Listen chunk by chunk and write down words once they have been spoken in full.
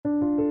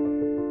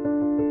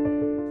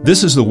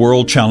This is the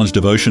World Challenge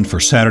devotion for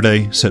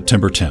Saturday,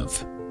 September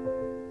 10th.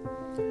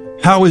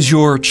 How is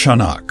your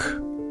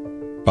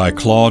Chanakh? By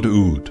Claude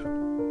Oud.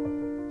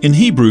 In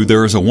Hebrew,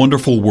 there is a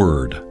wonderful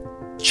word,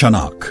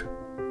 Chanakh.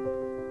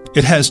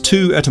 It has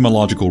two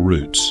etymological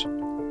roots.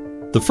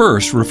 The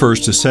first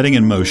refers to setting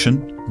in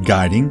motion,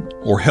 guiding,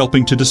 or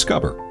helping to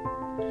discover.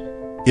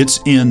 It's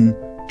in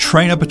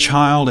train up a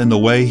child in the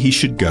way he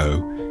should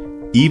go.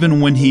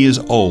 Even when he is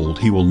old,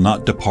 he will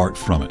not depart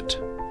from it.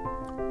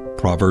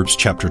 Proverbs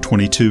chapter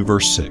 22,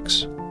 verse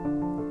 6.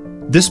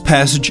 This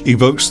passage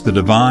evokes the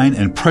divine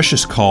and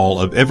precious call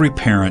of every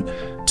parent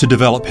to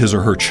develop his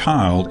or her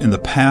child in the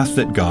path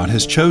that God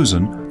has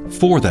chosen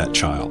for that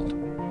child.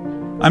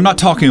 I'm not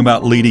talking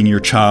about leading your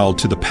child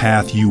to the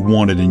path you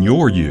wanted in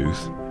your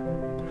youth.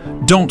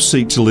 Don't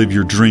seek to live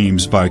your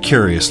dreams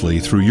vicariously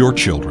through your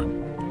children.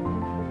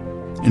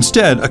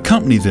 Instead,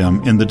 accompany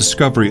them in the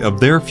discovery of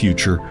their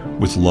future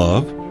with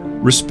love,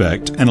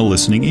 respect, and a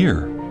listening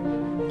ear.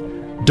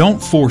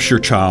 Don't force your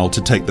child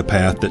to take the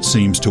path that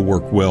seems to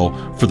work well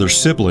for their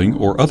sibling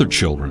or other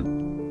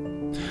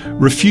children.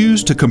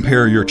 Refuse to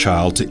compare your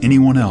child to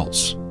anyone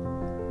else.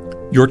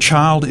 Your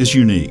child is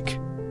unique,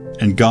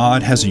 and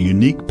God has a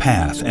unique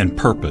path and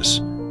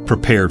purpose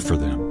prepared for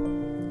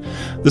them.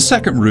 The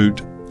second root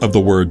of the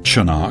word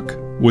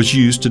Chanakh was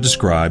used to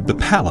describe the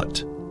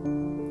palate.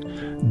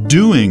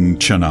 Doing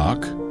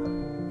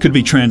Chanakh could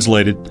be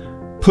translated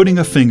putting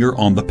a finger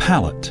on the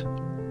palate.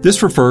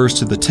 This refers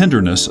to the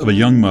tenderness of a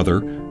young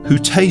mother who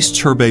tastes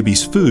her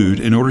baby's food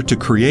in order to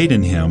create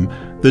in him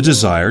the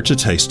desire to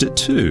taste it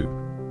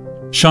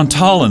too.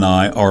 Chantal and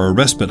I are a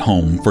respite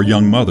home for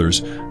young mothers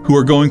who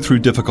are going through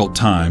difficult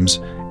times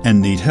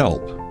and need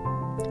help.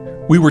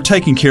 We were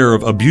taking care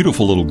of a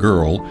beautiful little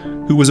girl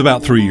who was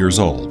about 3 years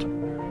old.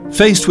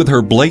 Faced with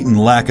her blatant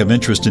lack of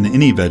interest in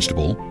any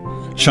vegetable,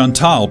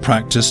 Chantal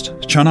practiced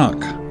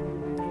Chanakh.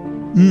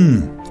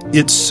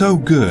 It's so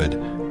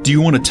good. Do you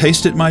want to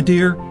taste it, my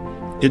dear?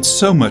 It's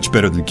so much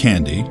better than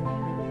candy.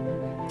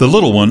 The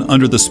little one,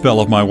 under the spell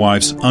of my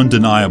wife's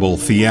undeniable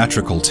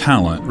theatrical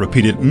talent,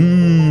 repeated,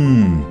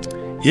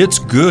 it's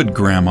good,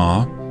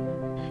 Grandma.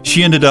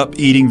 She ended up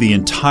eating the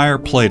entire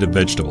plate of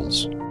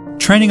vegetables.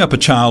 Training up a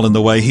child in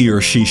the way he or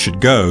she should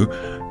go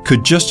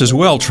could just as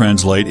well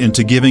translate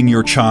into giving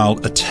your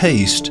child a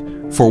taste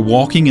for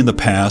walking in the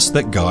paths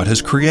that God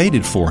has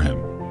created for him.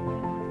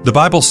 The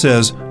Bible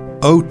says,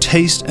 "Oh,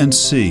 taste and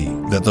see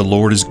that the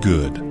Lord is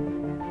good."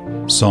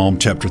 Psalm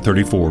chapter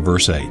 34,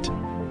 verse 8.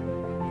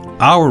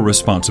 Our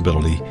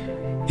responsibility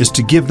is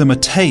to give them a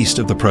taste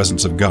of the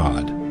presence of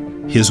God,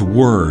 His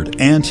Word,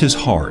 and His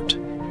heart.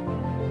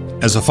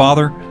 As a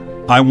father,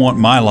 I want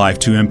my life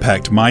to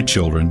impact my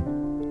children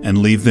and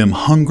leave them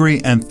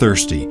hungry and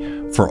thirsty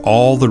for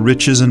all the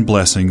riches and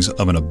blessings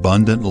of an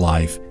abundant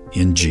life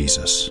in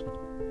Jesus.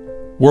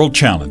 World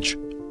Challenge: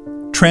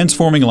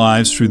 Transforming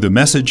lives through the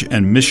message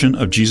and mission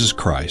of Jesus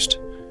Christ.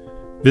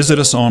 Visit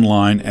us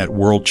online at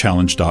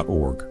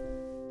worldchallenge.org.